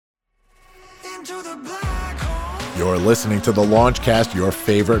into the black hole. You're listening to the Launchcast, your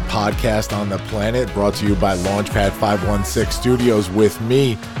favorite podcast on the planet, brought to you by Launchpad 516 Studios with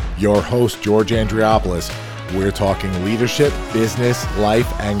me, your host, George Andriopoulos. We're talking leadership, business,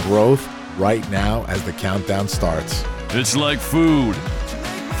 life, and growth right now as the countdown starts. It's like food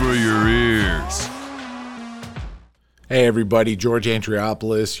for your ears. Hey everybody, George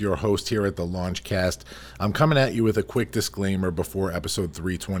Andriopoulos, your host here at the Launchcast. I'm coming at you with a quick disclaimer before episode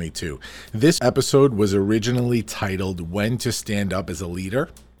 322. This episode was originally titled When to Stand Up as a Leader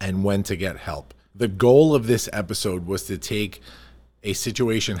and When to Get Help. The goal of this episode was to take a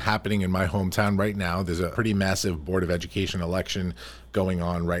situation happening in my hometown right now. There's a pretty massive Board of Education election going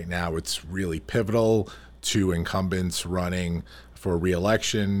on right now. It's really pivotal to incumbents running for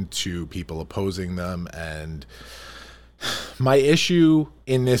re-election, to people opposing them, and my issue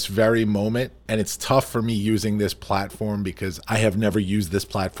in this very moment, and it's tough for me using this platform because I have never used this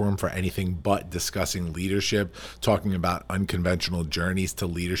platform for anything but discussing leadership, talking about unconventional journeys to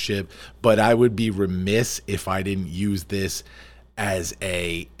leadership, but I would be remiss if I didn't use this as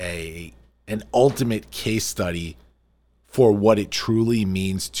an ultimate case study for what it truly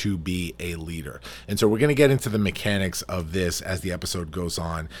means to be a leader. And so we're going to get into the mechanics of this as the episode goes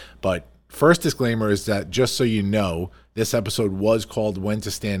on, but first disclaimer is that just so you know, this episode was called When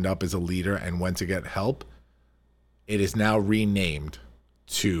to Stand Up as a Leader and When to Get Help. It is now renamed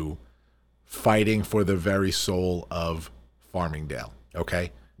to Fighting for the Very Soul of Farmingdale,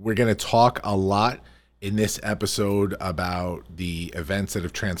 okay? We're going to talk a lot in this episode about the events that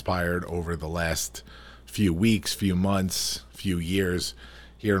have transpired over the last few weeks, few months, few years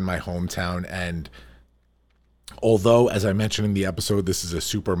here in my hometown. And although, as I mentioned in the episode, this is a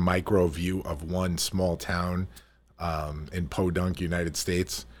super micro view of one small town in Podunk, United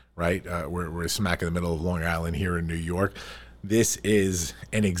States, right? We're smack in the middle of Long Island here in New York. This is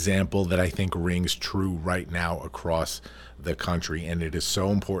an example that I think rings true right now across the country. And it is so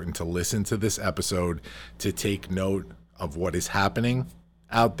important to listen to this episode, to take note of what is happening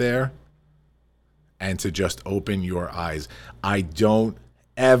out there, and to just open your eyes. I don't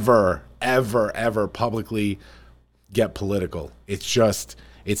ever publicly get political.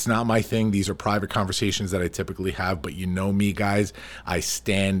 It's not my thing. These are private conversations that I typically have, but you know me, guys. I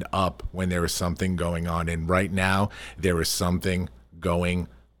stand up when there is something going on. And right now, there is something going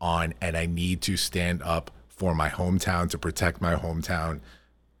on, and I need to stand up for my hometown, to protect my hometown.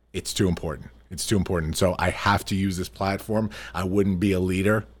 It's too important. It's too important. So I have to use this platform. I wouldn't be a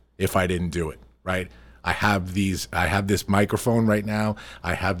leader if I didn't do it, right? I have this microphone right now.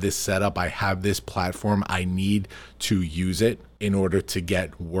 I have this setup. I have this platform. I need to use it in order to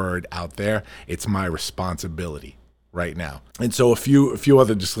get word out there. It's my responsibility right now. And so a few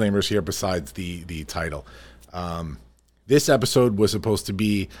other disclaimers here besides the title. This episode was supposed to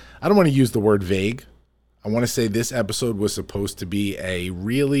be, I don't want to use the word vague. I want to say this episode was supposed to be a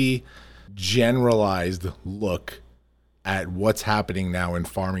really generalized look at what's happening now in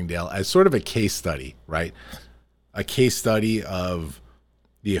Farmingdale as sort of a case study, right? A case study of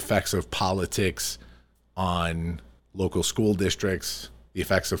the effects of politics on local school districts, the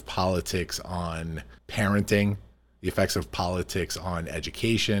effects of politics on parenting, the effects of politics on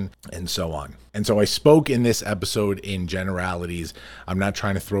education, and so on. And so I spoke in this episode in generalities. I'm not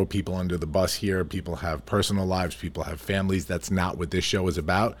trying to throw people under the bus here. People have personal lives, people have families. That's not what this show is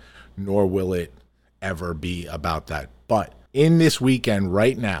about, nor will it ever be about that. But in this weekend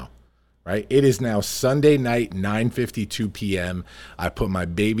right now, right, it is now Sunday night, 9:52 p.m. I put my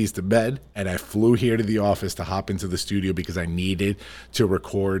babies to bed and I flew here to the office to hop into the studio because I needed to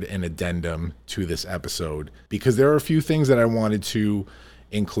record an addendum to this episode because there are a few things that I wanted to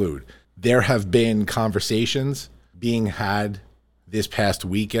include. There have been conversations being had this past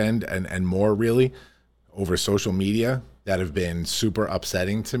weekend and more really over social media that have been super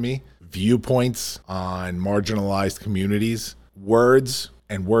upsetting to me. Viewpoints on marginalized communities, words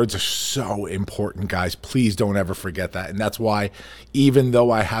are so important, guys. Please don't ever forget that. And that's why, even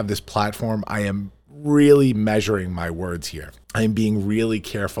though I have this platform, I am really measuring my words here. I'm being really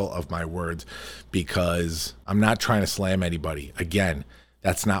careful of my words because I'm not trying to slam anybody. Again,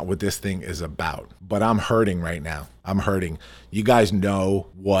 that's not what this thing is about. But I'm hurting right now. I'm hurting. You guys know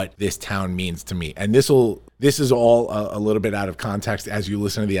what this town means to me. And this is all a little bit out of context as you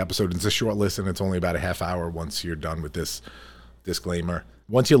listen to the episode. It's a short listen. It's only about a half hour once you're done with this disclaimer.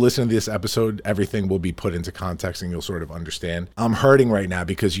 Once you listen to this episode, everything will be put into context and you'll sort of understand. I'm hurting right now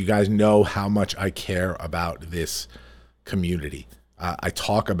because you guys know how much I care about this community. I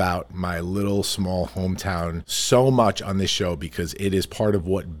talk about my little small hometown so much on this show because it is part of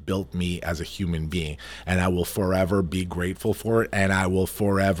what built me as a human being. And I will forever be grateful for it. And I will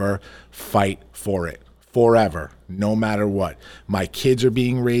forever fight for it. Forever, no matter what. My kids are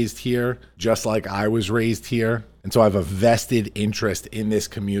being raised here just like I was raised here. And so I have a vested interest in this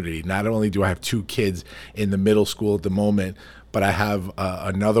community. Not only do I have 2 kids in the middle school at the moment, but I have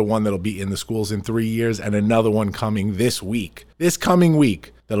another one that'll be in the schools in 3 years and another one coming this coming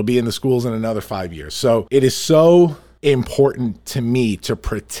week, that'll be in the schools in another 5 years. So it is so important to me to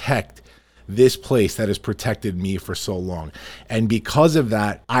protect this place that has protected me for so long. And because of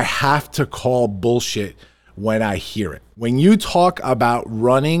that, I have to call bullshit when I hear it. When you talk about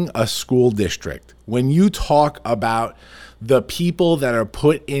running a school district, when you talk about the people that are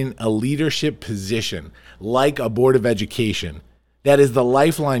put in a leadership position, like a board of education, that is the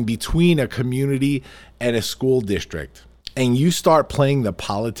lifeline between a community and a school district, and you start playing the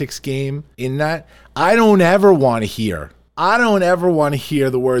politics game in that, I don't ever want to hear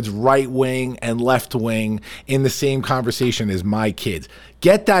the words right wing and left wing in the same conversation as my kids.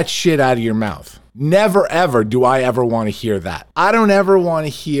 Get that shit out of your mouth. Never ever do I ever want to hear that. I don't ever want to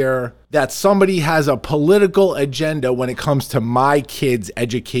hear that somebody has a political agenda when it comes to my kids'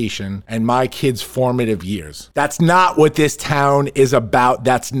 education and my kids' formative years. That's not what this town is about.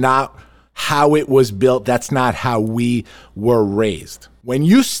 That's not how it was built. That's not how we were raised. When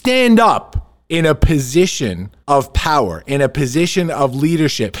you stand up in a position of power, in a position of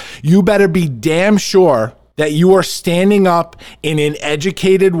leadership, you better be damn sure that you are standing up in an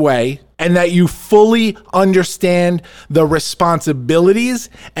educated way and that you fully understand the responsibilities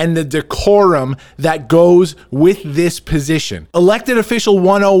and the decorum that goes with this position. Elected official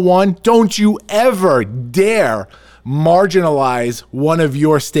 101, don't you ever dare marginalize one of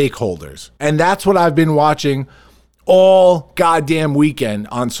your stakeholders. And that's what I've been watching all goddamn weekend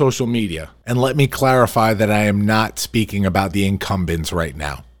on social media. And let me clarify that I am not speaking about the incumbents right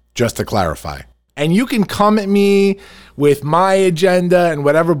now, just to clarify. And you can come at me with my agenda and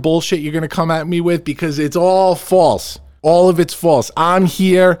whatever bullshit you're going to come at me with, because it's all false. All of it's false. I'm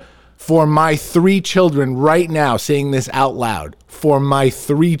here for my 3 children right now, saying this out loud, for my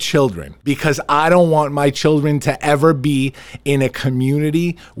 3 children, because I don't want my children to ever be in a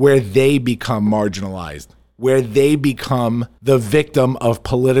community where they become marginalized, where they become the victim of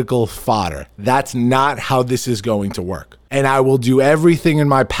political fodder. That's not how this is going to work. And I will do everything in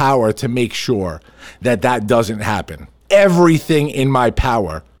my power to make sure that that doesn't happen. Everything in my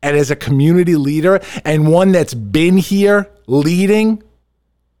power. And as a community leader and one that's been here leading,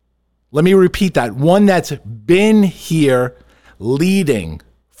 let me repeat that, one that's been here leading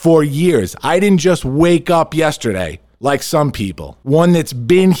for years. I didn't just wake up yesterday like some people. One that's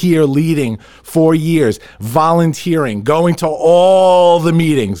been here leading for years, volunteering, going to all the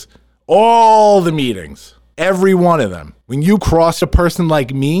meetings, every one of them. When you cross a person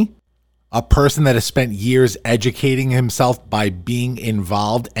like me, a person that has spent years educating himself by being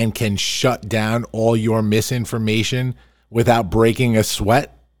involved and can shut down all your misinformation without breaking a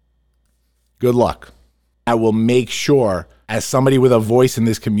sweat, good luck. I will make sure, as somebody with a voice in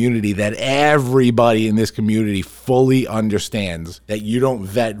this community, that everybody in this community fully understands that you don't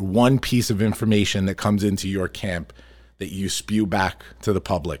vet one piece of information that comes into your camp that you spew back to the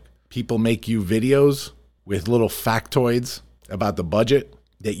public. People make you videos with little factoids about the budget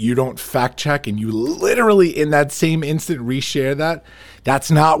that you don't fact check, and you literally in that same instant reshare that. That's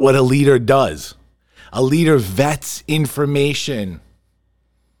not what a leader does. A leader vets information.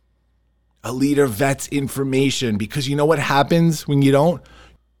 A leader vets information, because you know what happens when you don't?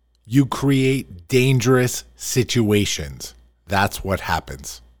 You create dangerous situations. That's what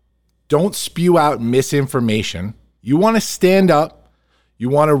happens. Don't spew out misinformation. You want to stand up. You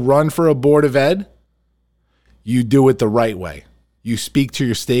want to run for a board of ed. You do it the right way. You speak to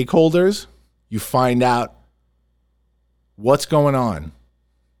your stakeholders. You find out what's going on,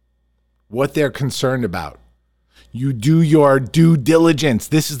 what they're concerned about. You do your due diligence.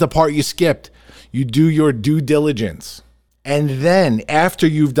 This is the part you skipped. You do your due diligence. And then after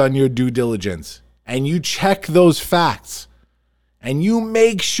you've done your due diligence and you check those facts and you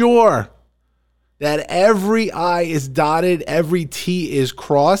make sure that every I is dotted, every T is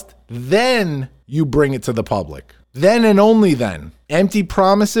crossed, then you bring it to the public. Then and only then. Empty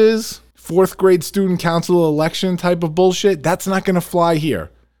promises, 4th grade student council election type of bullshit, that's not going to fly here.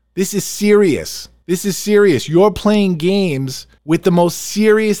 This is serious. This is serious. You're playing games with the most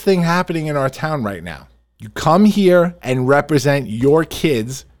serious thing happening in our town right now. You come here and represent your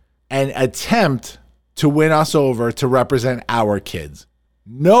kids and attempt to win us over to represent our kids.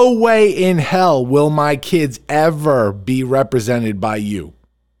 No way in hell will my kids ever be represented by you.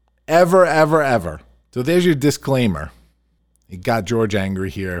 Ever, ever, ever. So there's your disclaimer. It got George angry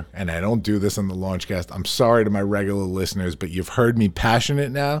here, and I don't do this on the Launchcast. I'm sorry to my regular listeners, but you've heard me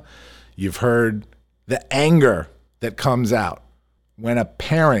passionate now. You've heard the anger that comes out when a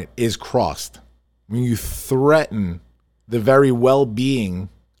parent is crossed, when you threaten the very well-being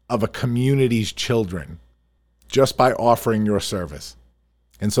of a community's children just by offering your service.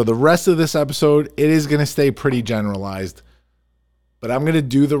 And so the rest of this episode, it is going to stay pretty generalized, but I'm going to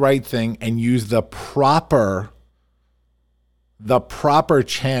do the right thing and use the proper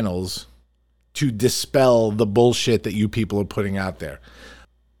channels to dispel the bullshit that you people are putting out there.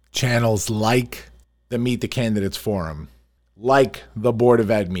 Channels like the Meet the Candidates Forum, like the Board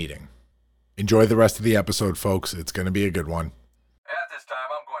of Ed meeting. Enjoy the rest of the episode, folks. It's going to be a good one. At this time,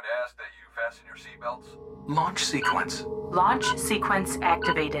 I'm going to ask that you fasten your seatbelts. Launch sequence. Launch sequence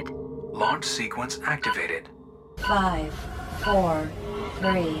activated. Launch sequence activated. 5, 4,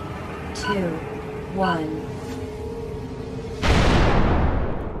 3, 2, 1.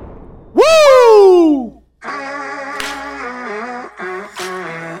 Woo!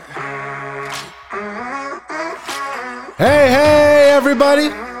 Hey, everybody.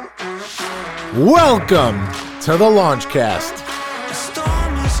 Welcome to the Launchcast. The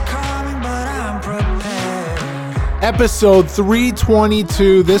storm is coming, but I'm prepared. Episode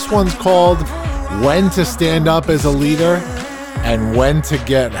 322. This one's called When to Stand Up as a Leader and When to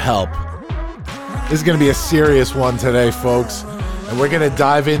Get Help. This is going to be a serious one today, folks, and we're going to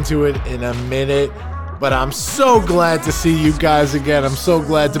dive into it in a minute. But I'm so glad to see you guys again. I'm so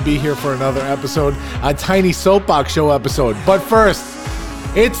glad to be here for another episode, a tiny Soapbox Show episode. But first,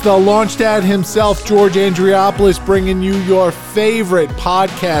 it's the Launch Dad himself, George Andriopoulos, bringing you your favorite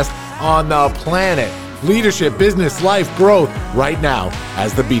podcast on the planet. Leadership, business, life, growth, right now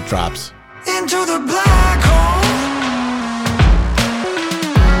as the beat drops. Into the black hole.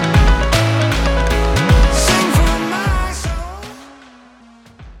 Sing for my soul.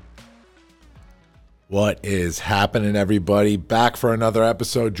 What is happening, everybody? Back for another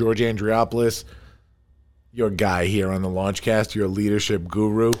episode. George Andriopoulos, your guy here on the Launchcast, your leadership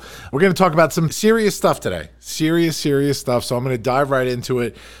guru. We're going to talk about some serious stuff today. Serious stuff. So I'm going to dive right into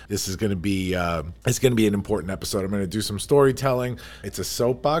it. This is going to be an important episode. I'm going to do some storytelling. It's a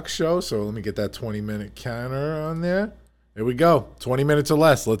Soapbox show, so let me get that 20-minute counter on there. There we go. 20 minutes or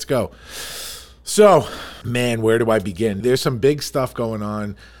less. Let's go. So, man, where do I begin? There's some big stuff going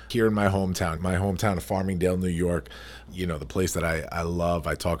on here in my hometown of Farmingdale, New York. You know, the place that I love.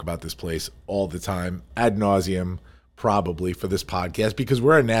 I talk about this place all the time, ad nauseum, probably for this podcast, because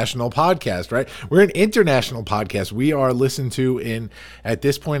we're a national podcast, right? We're an international podcast. We are listened to at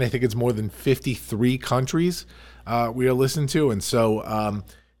this point, I think it's more than 53 countries we are listened to. And so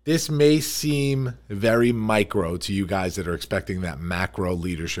this may seem very micro to you guys that are expecting that macro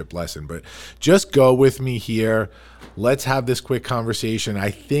leadership lesson, but just go with me here. Let's have this quick conversation. I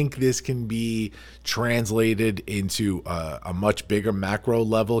think this can be translated into a much bigger macro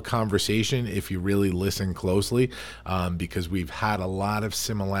level conversation if you really listen closely, because we've had a lot of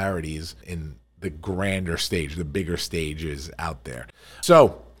similarities in the grander stage, the bigger stages out there.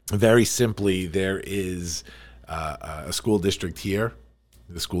 So very simply, there is a school district here,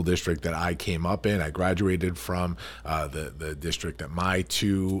 the school district that I came up in. I graduated from the district that my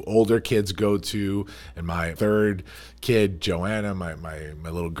two older kids go to, and my third kid, Joanna, my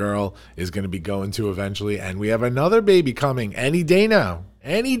little girl, is going to be going to eventually. And we have another baby coming any day now.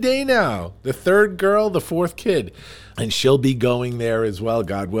 The third girl, the fourth kid, and she'll be going there as well,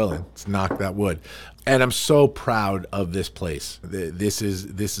 God willing. Let's knock that wood. And I'm so proud of this place. This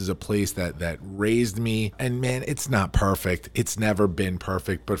is a place that raised me. And man, it's not perfect. It's never been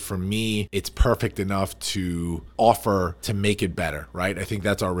perfect. But for me, it's perfect enough to offer to make it better, right? I think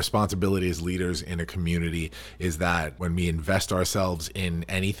that's our responsibility as leaders in a community, is that when we invest ourselves in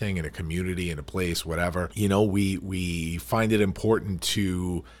anything, in a community, in a place, whatever, you know, we find it important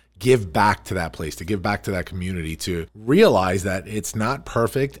to give back to that place, to give back to that community, to realize that it's not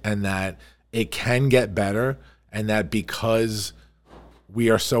perfect and that it can get better, and that because we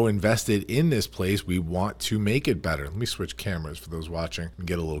are so invested in this place, we want to make it better. Let me switch cameras for those watching and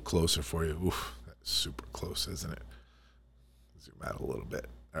get a little closer for you. Oof, that's super close, isn't it? Zoom out a little bit.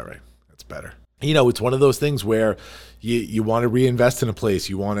 All right, that's better. You know, it's one of those things where you want to reinvest in a place.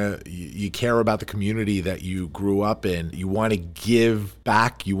 You care about the community that you grew up in. You want to give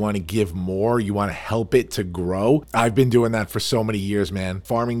back. You want to give more. You want to help it to grow. I've been doing that for so many years, man.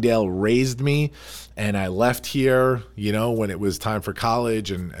 Farmingdale raised me, and I left here, you know, when it was time for college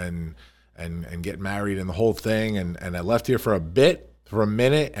and get married and the whole thing. And I left here for a bit for a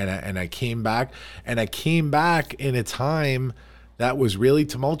minute, and I came back, and I came back in a time that was really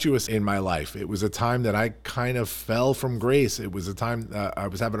tumultuous in my life. It was a time that I kind of fell from grace. It was a time I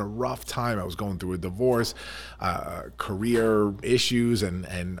was having a rough time. I was going through a divorce, career issues,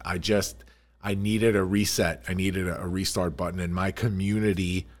 and I needed a reset. I needed a restart button, and my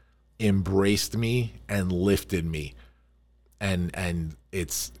community embraced me and lifted me. And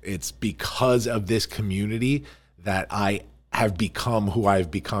it's because of this community that I have become who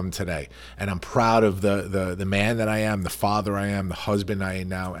I've become today. And I'm proud of the man that I am, the father I am, the husband I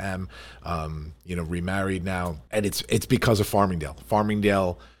now am, remarried now. And it's because of Farmingdale.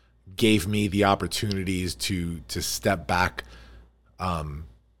 Farmingdale gave me the opportunities to step back,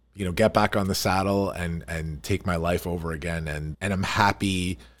 get back on the saddle and take my life over again. And I'm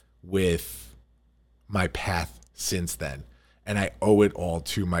happy with my path since then. And I owe it all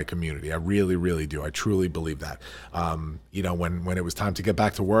to my community. I really, really do. I truly believe that. When it was time to get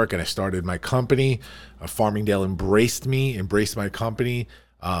back to work and I started my company, Farmingdale embraced my company.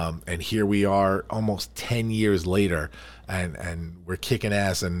 And here we are almost 10 years later, and we're kicking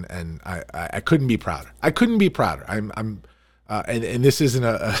ass, and I couldn't be prouder. I couldn't be prouder. And this isn't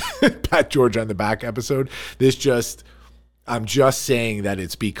a pat George on the back episode. I'm just saying that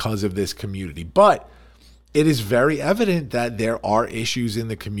it's because of this community. But it is very evident that there are issues in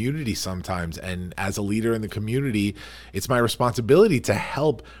the community sometimes. And as a leader in the community, it's my responsibility to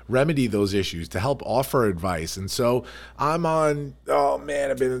help remedy those issues, to help offer advice. And so I've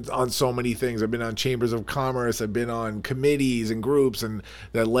been on so many things. I've been on chambers of commerce. I've been on committees and groups, and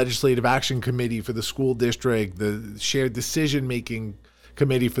the legislative action committee for the school district, the shared decision-making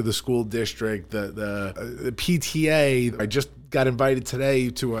committee for the school district, the PTA. I just got invited today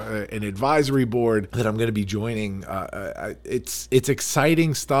to an advisory board that I'm going to be joining. It's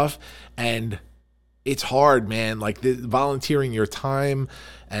exciting stuff, and it's hard, man. Like volunteering your time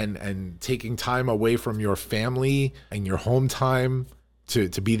and taking time away from your family and your home time to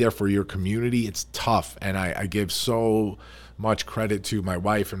be there for your community. It's tough, and I give so much credit to my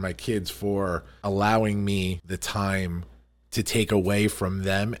wife and my kids for allowing me the time to take away from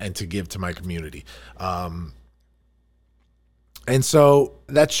them and to give to my community. And so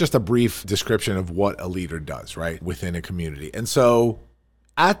that's just a brief description of what a leader does, right, within a community. And so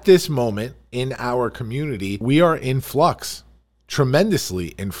at this moment in our community, we are in flux,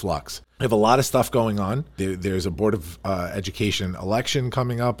 tremendously in flux. We have a lot of stuff going on. There's a Board of Education election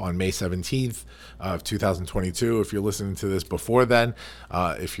coming up on May 17th of 2022. If you're listening to this before then,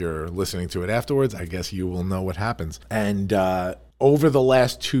 if you're listening to it afterwards, I guess you will know what happens. And over the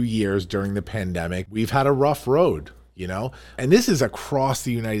last 2 years during the pandemic, we've had a rough road. And this is across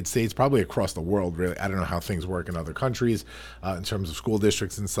the United States, probably across the world, really. I don't know how things work in other countries in terms of school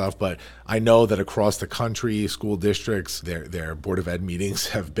districts and stuff, but I know that across the country, school districts, their Board of Ed meetings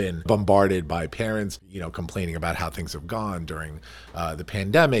have been bombarded by parents, complaining about how things have gone during the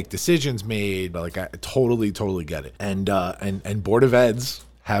pandemic, decisions made. Like, I totally get it. And Board of Eds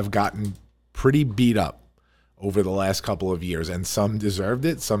have gotten pretty beat up over the last couple of years, and some deserved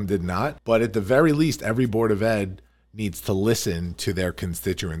it, some did not. But at the very least, every Board of Ed needs to listen to their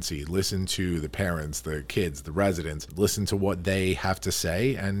constituency, listen to the parents, the kids, the residents, listen to what they have to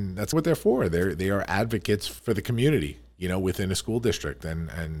say, and that's what they're for. They are advocates for the community, within a school district,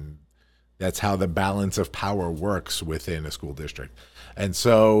 and that's how the balance of power works within a school district. And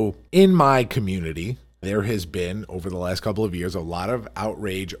so in my community, there has been, over the last couple of years, a lot of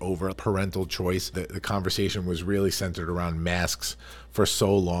outrage over parental choice. The conversation was really centered around masks for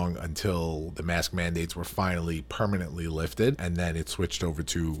so long until the mask mandates were finally permanently lifted, and then it switched over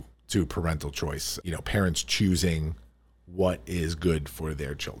to parental choice, parents choosing what is good for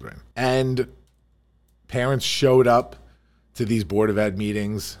their children. And parents showed up to these Board of Ed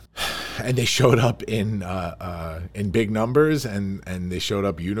meetings, and they showed up in big numbers, and they showed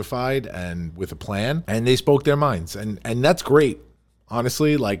up unified and with a plan, and they spoke their minds, and that's great.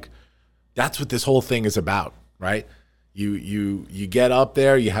 Honestly, like, that's what this whole thing is about, right? You get up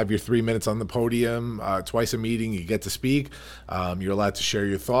there, you have your 3 minutes on the podium, twice a meeting, you get to speak. You're allowed to share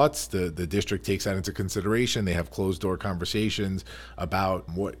your thoughts. The district takes that into consideration. They have closed door conversations about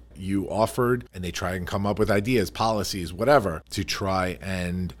what you offered, and they try and come up with ideas, policies, whatever, to try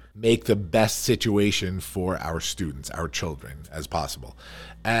and make the best situation for our students, our children, as possible.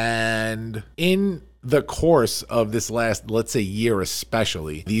 And in the course of this last, let's say, year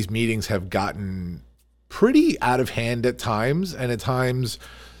especially, these meetings have gotten pretty out of hand at times, and at times,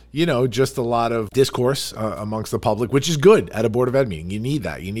 just a lot of discourse amongst the public, which is good at a Board of Ed meeting. You need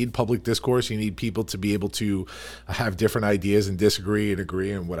that. You need public discourse. You need people to be able to have different ideas and disagree and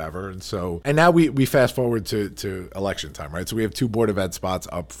agree and whatever. And now we fast forward to election time, right? So we have 2 Board of Ed spots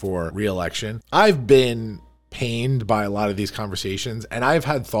up for re-election. I've been pained by a lot of these conversations, and I've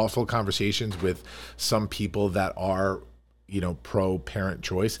had thoughtful conversations with some people that are, pro parent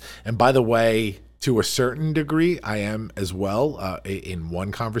choice. And by the way, to a certain degree, I am as well. In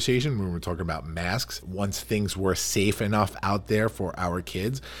one conversation, when we were talking about masks, once things were safe enough out there for our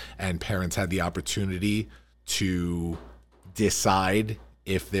kids and parents had the opportunity to decide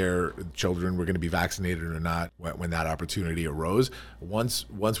if their children were going to be vaccinated or not when that opportunity arose. Once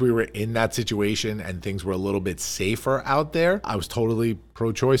we were in that situation and things were a little bit safer out there, I was totally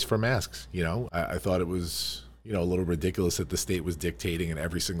pro-choice for masks. I thought it was a little ridiculous that the state was dictating in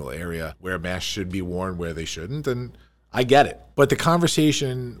every single area where masks should be worn, where they shouldn't. And I get it. But the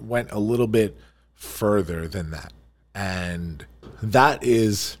conversation went a little bit further than that. And that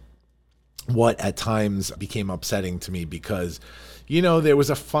is what at times became upsetting to me because, there was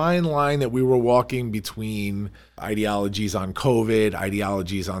a fine line that we were walking between ideologies on COVID,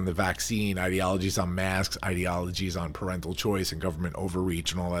 ideologies on the vaccine, ideologies on masks, ideologies on parental choice and government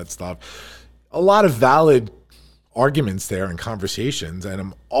overreach and all that stuff. A lot of valid arguments there and conversations, and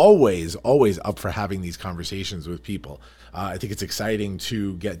I'm always up for having these conversations with people. I think it's exciting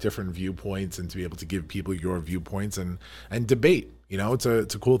to get different viewpoints and to be able to give people your viewpoints and debate. It's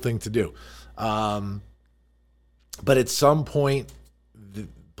a cool thing to do. But at some point, the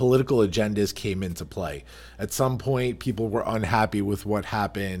political agendas came into play. At some point, people were unhappy with what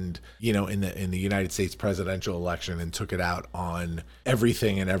happened, in the United States presidential election and took it out on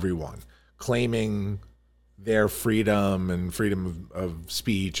everything and everyone, claiming their freedom and freedom of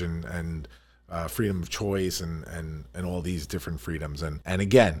speech and freedom of choice and all these different freedoms. And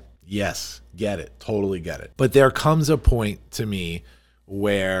again, yes, get it, totally get it. But there comes a point to me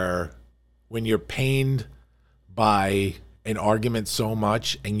where when you're pained by an argument so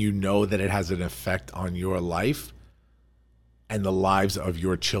much and that it has an effect on your life and the lives of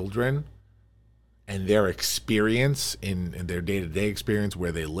your children and their experience in their day-to-day experience,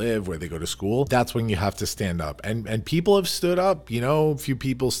 where they live, where they go to school, that's when you have to stand up. And people have stood up, a few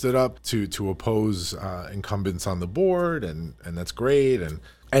people stood up to oppose incumbents on the board, and that's great. And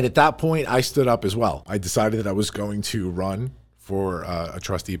at that point, I stood up as well. I decided that I was going to run for a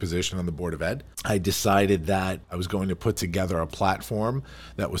trustee position on the Board of Ed. I decided that I was going to put together a platform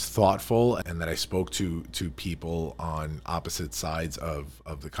that was thoughtful and that I spoke to people on opposite sides of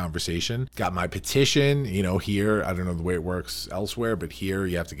the conversation. Got my petition, here, I don't know the way it works elsewhere, but here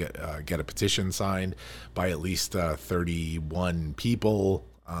you have to get a petition signed by at least 31 people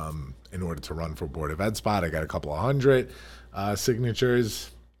in order to run for Board of Ed spot. I got a couple of hundred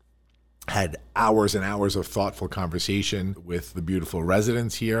signatures. Had hours and hours of thoughtful conversation with the beautiful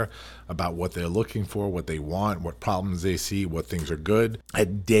residents here about what they're looking for, what they want, what problems they see, what things are good.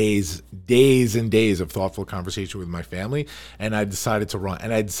 Had days and days of thoughtful conversation with my family, and I decided to run.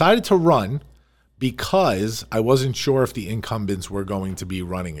 And I decided to run because I wasn't sure if the incumbents were going to be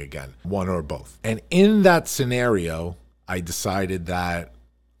running again, one or both. And in that scenario, I decided that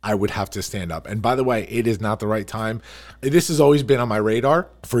I would have to stand up. And by the way, it is not the right time. This has always been on my radar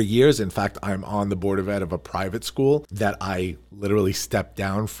for years. In fact, I'm on the Board of Ed of a private school that I literally stepped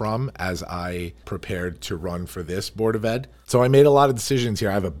down from as I prepared to run for this Board of Ed. So I made a lot of decisions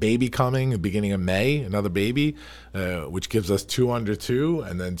here. I have a baby coming at the beginning of May, another baby, which gives us 2 under 2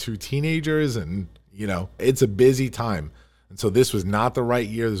 and then 2 teenagers. And, it's a busy time. And so this was not the right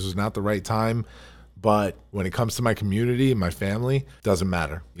year. This was not the right time. But when it comes to my community and my family, doesn't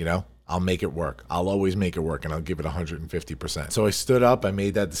matter, I'll make it work. I'll always make it work, and I'll give it 150%. So I stood up, I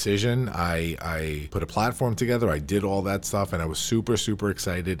made that decision. I put a platform together. I did all that stuff, and I was super, super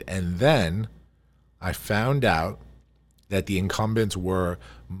excited. And then I found out that the incumbents were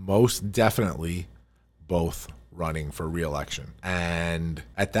most definitely both running for re-election. And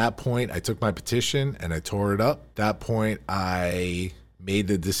at that point, I took my petition and I tore it up. At that point, I made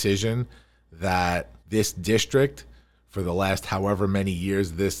the decision that this district, for the last however many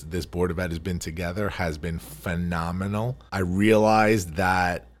years this Board of Ed has been together, has been phenomenal. I realized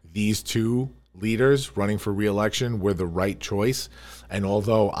that these 2 leaders running for re-election were the right choice. And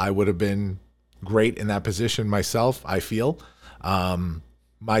although I would have been great in that position myself, I feel,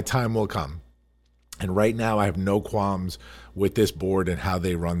 my time will come. And right now I have no qualms with this board and how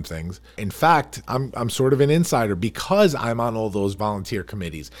they run things. In fact, I'm sort of an insider because I'm on all those volunteer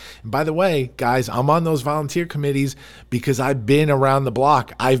committees. And by the way, guys, I'm on those volunteer committees because I've been around the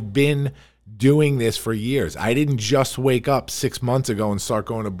block. I've been doing this for years. I didn't just wake up 6 months ago and start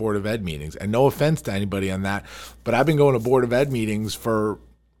going to Board of Ed meetings. And no offense to anybody on that, but I've been going to Board of Ed meetings for,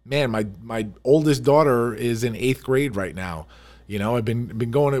 man, my oldest daughter is in 8th grade right now. You know, I've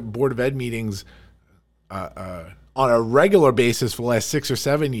been going to Board of Ed meetings on a regular basis for the last 6 or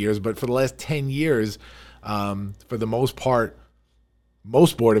 7 years, but for the last 10 years, for the most part,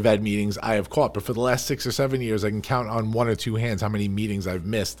 most Board of Ed meetings I have caught, but for the last 6 or 7 years, I can count on one or two hands how many meetings I've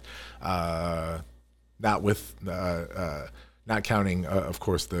missed. Not counting, of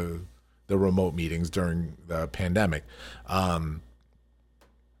course, the remote meetings during the pandemic.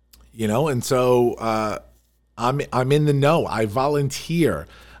 You know, and so I'm in the know. I volunteer.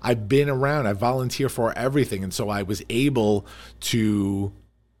 I've been around. I volunteer for everything, and so I was able to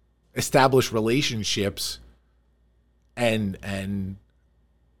establish relationships and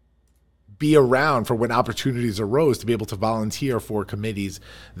be around for when opportunities arose to be able to volunteer for committees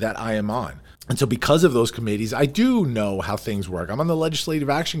that I am on. And so because of those committees, I do know how things work. I'm on the Legislative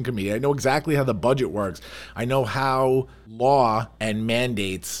Action Committee. I know exactly how the budget works. I know how law and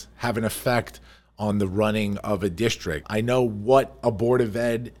mandates have an effect on the running of a district. I know what a Board of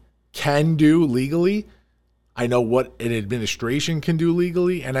Ed can do legally. I know what an administration can do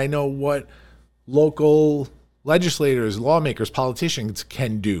legally. And I know what local legislators, lawmakers, politicians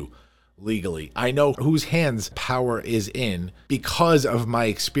can do legally. I know whose hands power is in because of my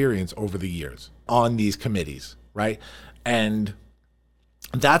experience over the years on these committees, right? And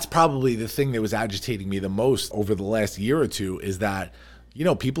that's probably the thing that was agitating me the most over the last year or two, is that, you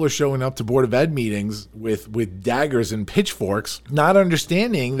know, people are showing up to Board of Ed meetings with daggers and pitchforks, not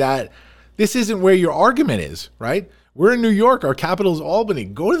understanding that this isn't where your argument is, right? We're in New York. Our capital is Albany.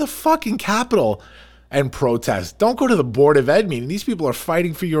 Go to the fucking Capitol and protest. Don't go to the Board of Ed meeting. These people are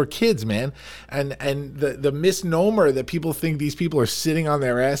fighting for your kids, man. And the misnomer that people think these people are sitting on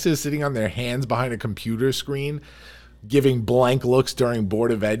their asses, sitting on their hands behind a computer screen, giving blank looks during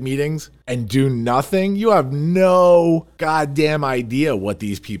Board of Ed meetings and do nothing. You have no goddamn idea what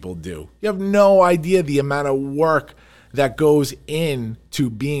these people do. You have no idea the amount of work that goes into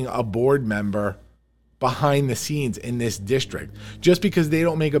being a board member behind the scenes in this district. Just because they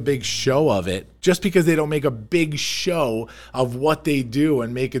don't make a big show of it, just because they don't make a big show of what they do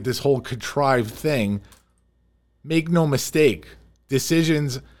and make it this whole contrived thing, make no mistake,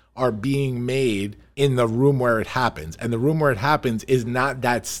 decisions are being made in the room where it happens. And the room where it happens is not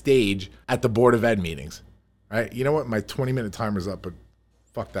that stage at the Board of Ed meetings, right? You know what? My 20-minute timer's up, but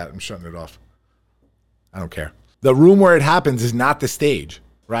fuck that. I'm shutting it off. I don't care. The room where it happens is not the stage,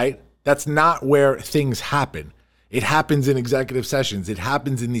 right? That's not where things happen. It happens in executive sessions. It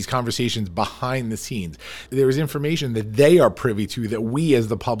happens in these conversations behind the scenes. There is information that they are privy to that we as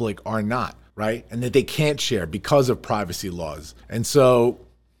the public are not, right? And that they can't share because of privacy laws. And so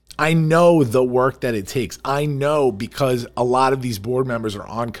I know the work that it takes. I know, because a lot of these board members are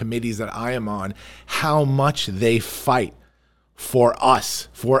on committees that I am on, how much they fight for us,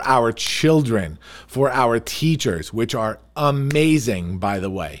 for our children, for our teachers, which are amazing, by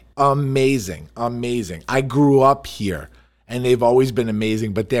the way. Amazing, amazing. I grew up here and they've always been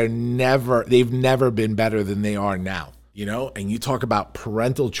amazing, but they've never been better than they are now. You know, and you talk about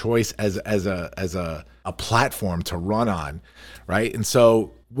parental choice as a platform to run on, right? And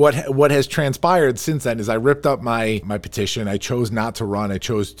so what has transpired since then is I ripped up my petition. I chose not to run. I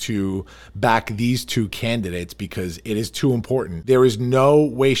chose to back these two candidates because it is too important. There is no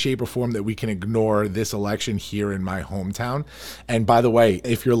way, shape, or form that we can ignore this election here in my hometown. And by the way,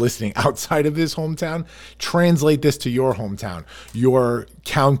 if you're listening outside of this hometown, translate this to your hometown, your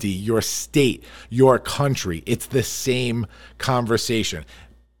county, your state, your country. It's the same conversation.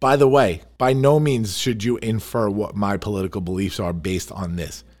 By the way, by no means should you infer what my political beliefs are based on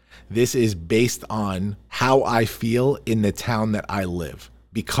this. This is based on how I feel in the town that I live,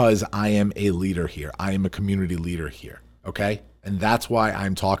 because I am a leader here. I am a community leader here, okay? And that's why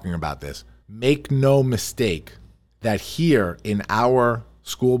I'm talking about this. Make no mistake that here in our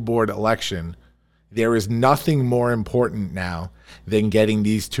school board election, there is nothing more important now than getting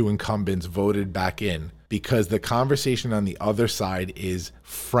these two incumbents voted back in, because the conversation on the other side is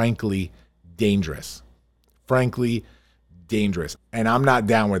frankly dangerous. Frankly dangerous. And I'm not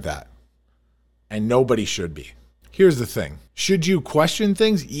down with that. And nobody should be. Here's the thing. Should you question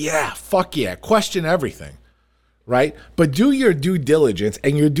things? Yeah, fuck yeah. Question everything, right? But do your due diligence,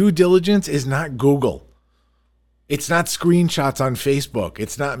 and your due diligence is not Google. It's not screenshots on Facebook.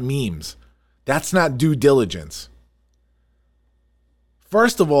 It's not memes. That's not due diligence.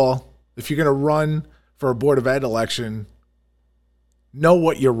 First of all, if you're going to run for a Board of Ed election, know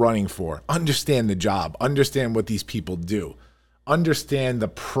what you're running for. Understand the job. Understand what these people do. Understand the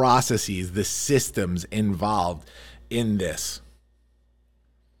processes, the systems involved in this.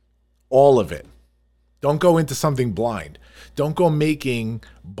 All of it. Don't go into something blind. Don't go making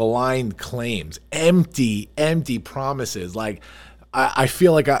blind claims, empty promises. Like, I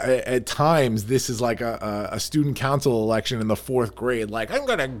feel like at times this is like a student council election in the 4th grade. Like, we're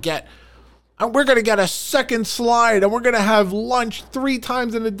going to get a second slide, and we're going to have lunch 3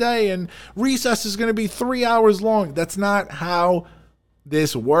 times in a day, and recess is going to be 3 hours long. That's not how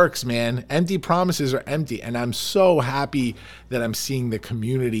this works, man. Empty promises are empty. And I'm so happy that I'm seeing the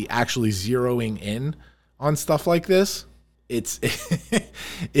community actually zeroing in on stuff like this. It's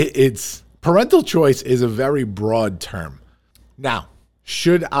parental choice is a very broad term. Now,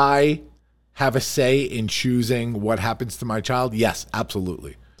 should I have a say in choosing what happens to my child? Yes,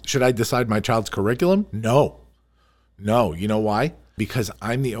 absolutely. Should I decide my child's curriculum? No. You know why? Because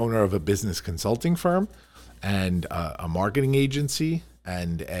I'm the owner of a business consulting firm and a marketing agency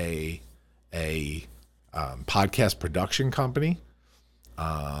and a podcast production company.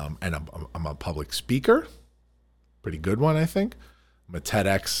 And I'm a public speaker. Pretty good one, I think. I'm a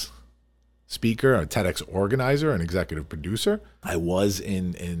TEDx speaker, a TEDx organizer, an executive producer. I was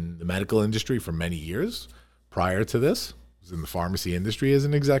in the medical industry for many years prior to this. I was in the pharmacy industry as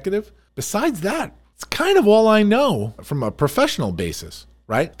an executive. Besides that, it's kind of all I know from a professional basis,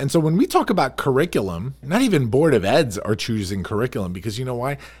 right? And so when we talk about curriculum, not even Board of Eds are choosing curriculum because you know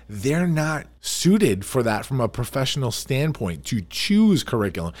why? They're not suited for that from a professional standpoint to choose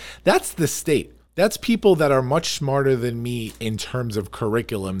curriculum. That's the state. That's people that are much smarter than me in terms of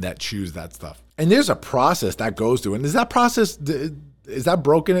curriculum that choose that stuff. And there's a process that goes through. And is that process, is that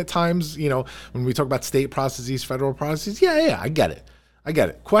broken at times? You know, when we talk about state processes, federal processes, yeah, I get it.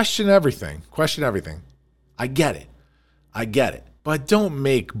 Question everything. I get it. But don't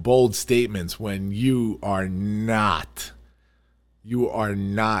make bold statements when you are not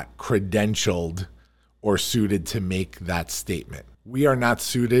credentialed or suited to make that statement. We are not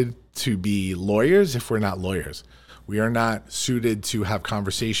suited to be lawyers if we're not lawyers. We are not suited to have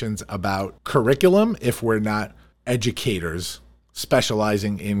conversations about curriculum if we're not educators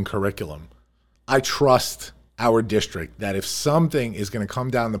specializing in curriculum. I trust our district that if something is going to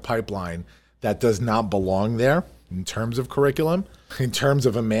come down the pipeline that does not belong there in terms of curriculum, in terms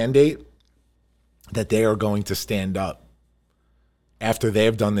of a mandate, that they are going to stand up after they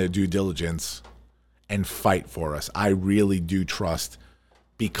have done their due diligence and fight for us. I really do trust,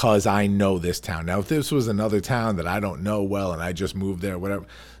 because I know this town. Now, if this was another town that I don't know well and I just moved there, whatever,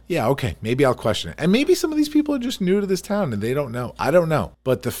 yeah, okay, maybe I'll question it. And maybe some of these people are just new to this town and they don't know. I don't know.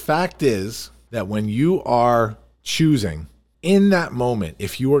 But the fact is that when you are choosing in that moment,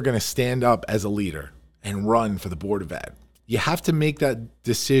 if you are going to stand up as a leader and run for the Board of Ed, you have to make that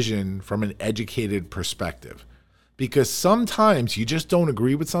decision from an educated perspective, because sometimes you just don't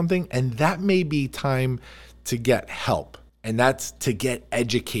agree with something, and that may be time to get help. And that's to get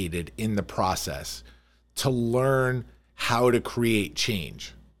educated in the process, to learn how to create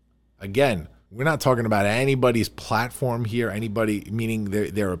change. Again, we're not talking about anybody's platform here, anybody meaning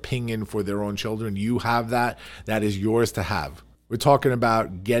their opinion for their own children. You have that. That is yours to have. We're talking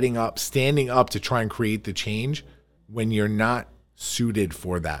about getting up, standing up to try and create the change when you're not suited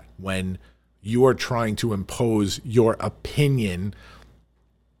for that, when you are trying to impose your opinion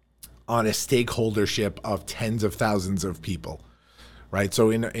on a stakeholdership of tens of thousands of people, right? So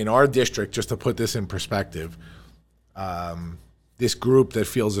in our district, just to put this in perspective, this group that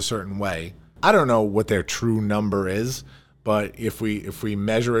feels a certain way, I don't know what their true number is, but if we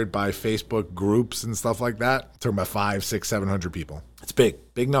measure it by Facebook groups and stuff like that, talking about 500, 600, 700 people. It's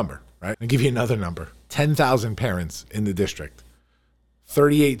big number, right? I'll give you another number. 10,000 parents in the district,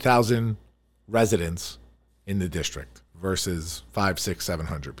 38,000 residents in the district versus 500, 600,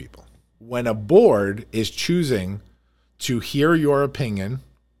 700 people. When a board is choosing to hear your opinion,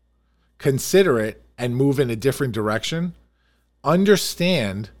 consider it, and move in a different direction,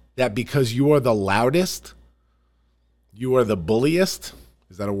 understand that because you are the loudest, you are the bulliest,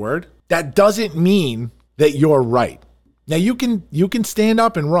 is that a word? That doesn't mean that you're right. Now you can stand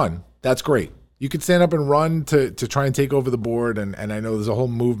up and run. That's great. You could stand up and run to try and take over the board. And I know there's a whole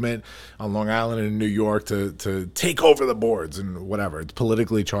movement on Long Island and in New York to take over the boards and whatever. It's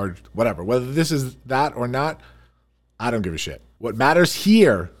politically charged, whatever. Whether this is that or not, I don't give a shit. What matters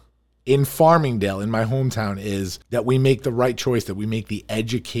here in Farmingdale, in my hometown, is that we make the right choice, that we make the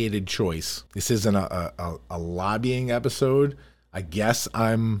educated choice. This isn't a lobbying episode. I guess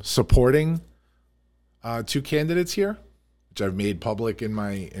I'm supporting 2 candidates here, which I've made public in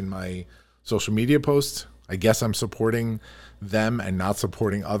my social media posts. I guess I'm supporting them and not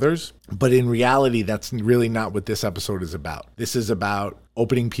supporting others. But in reality, that's really not what this episode is about. This is about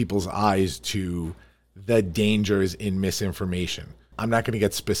opening people's eyes to the dangers in misinformation. I'm not going to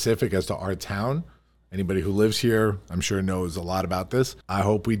get specific as to our town. Anybody who lives here, I'm sure knows a lot about this. I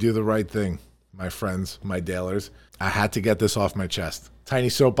hope we do the right thing, my friends, my Dalers. I had to get this off my chest. Tiny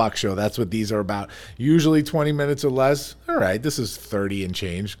Soapbox Show, that's what these are about. Usually 20 minutes or less. All right, this is 30 and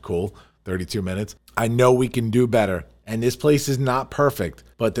change. Cool, 32 minutes. I know we can do better. And this place is not perfect,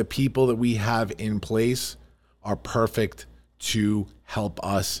 but the people that we have in place are perfect to help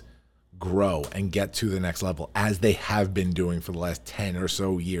us grow and get to the next level, as they have been doing for the last 10 or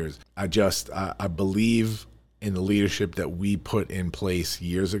so years. I believe in the leadership that we put in place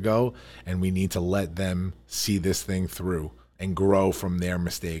years ago, and we need to let them see this thing through and grow from their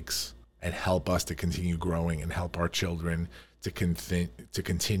mistakes and help us to continue growing and help our children to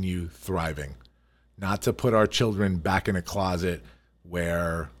continue thriving. Not to put our children back in a closet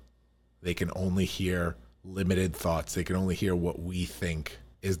where they can only hear limited thoughts. They can only hear what we think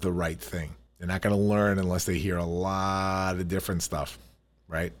is the right thing. They're not going to learn unless they hear a lot of different stuff,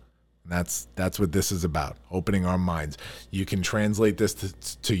 right? And that's what this is about, opening our minds. You can translate this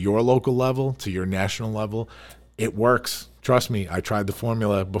to your local level, to your national level. It works. Trust me, I tried the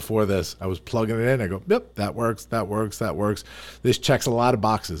formula before this. I was plugging it in. I go, yep, that works, that works, that works. This checks a lot of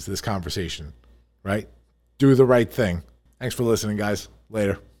boxes, this conversation, right? Do the right thing. Thanks for listening, guys.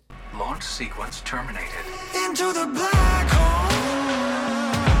 Later. Launch sequence terminated. Into the black hole.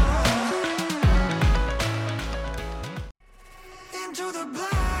 Into the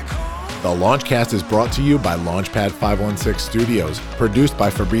black hole. The Launchcast is brought to you by Launchpad 516 Studios, produced by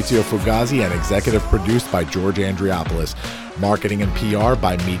Fabrizio Fugazi and executive produced by George Andriopoulos. Marketing and PR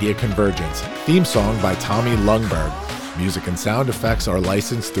by Media Convergence. Theme song by Tommy Lungberg. Music and sound effects are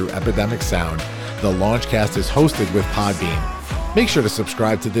licensed through Epidemic Sound. The Launchcast is hosted with Podbean. Make sure to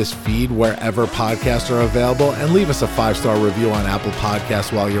subscribe to this feed wherever podcasts are available and leave us a 5-star review on Apple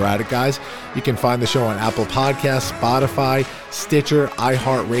Podcasts while you're at it, guys. You can find the show on Apple Podcasts, Spotify, Stitcher,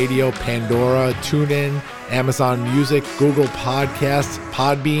 iHeartRadio, Pandora, TuneIn, Amazon Music, Google Podcasts,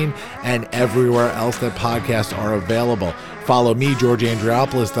 Podbean, and everywhere else that podcasts are available. Follow me, George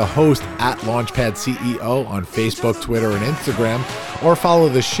Andriopoulos, the host, at Launchpad CEO on Facebook, Twitter, and Instagram, or follow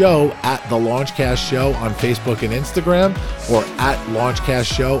the show at The Launchcast Show on Facebook and Instagram, or at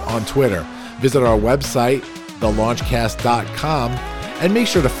Launchcast Show on Twitter. Visit our website, thelaunchcast.com, and make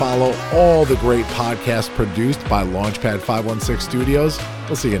sure to follow all the great podcasts produced by Launchpad 516 Studios.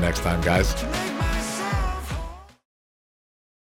 We'll see you next time, guys.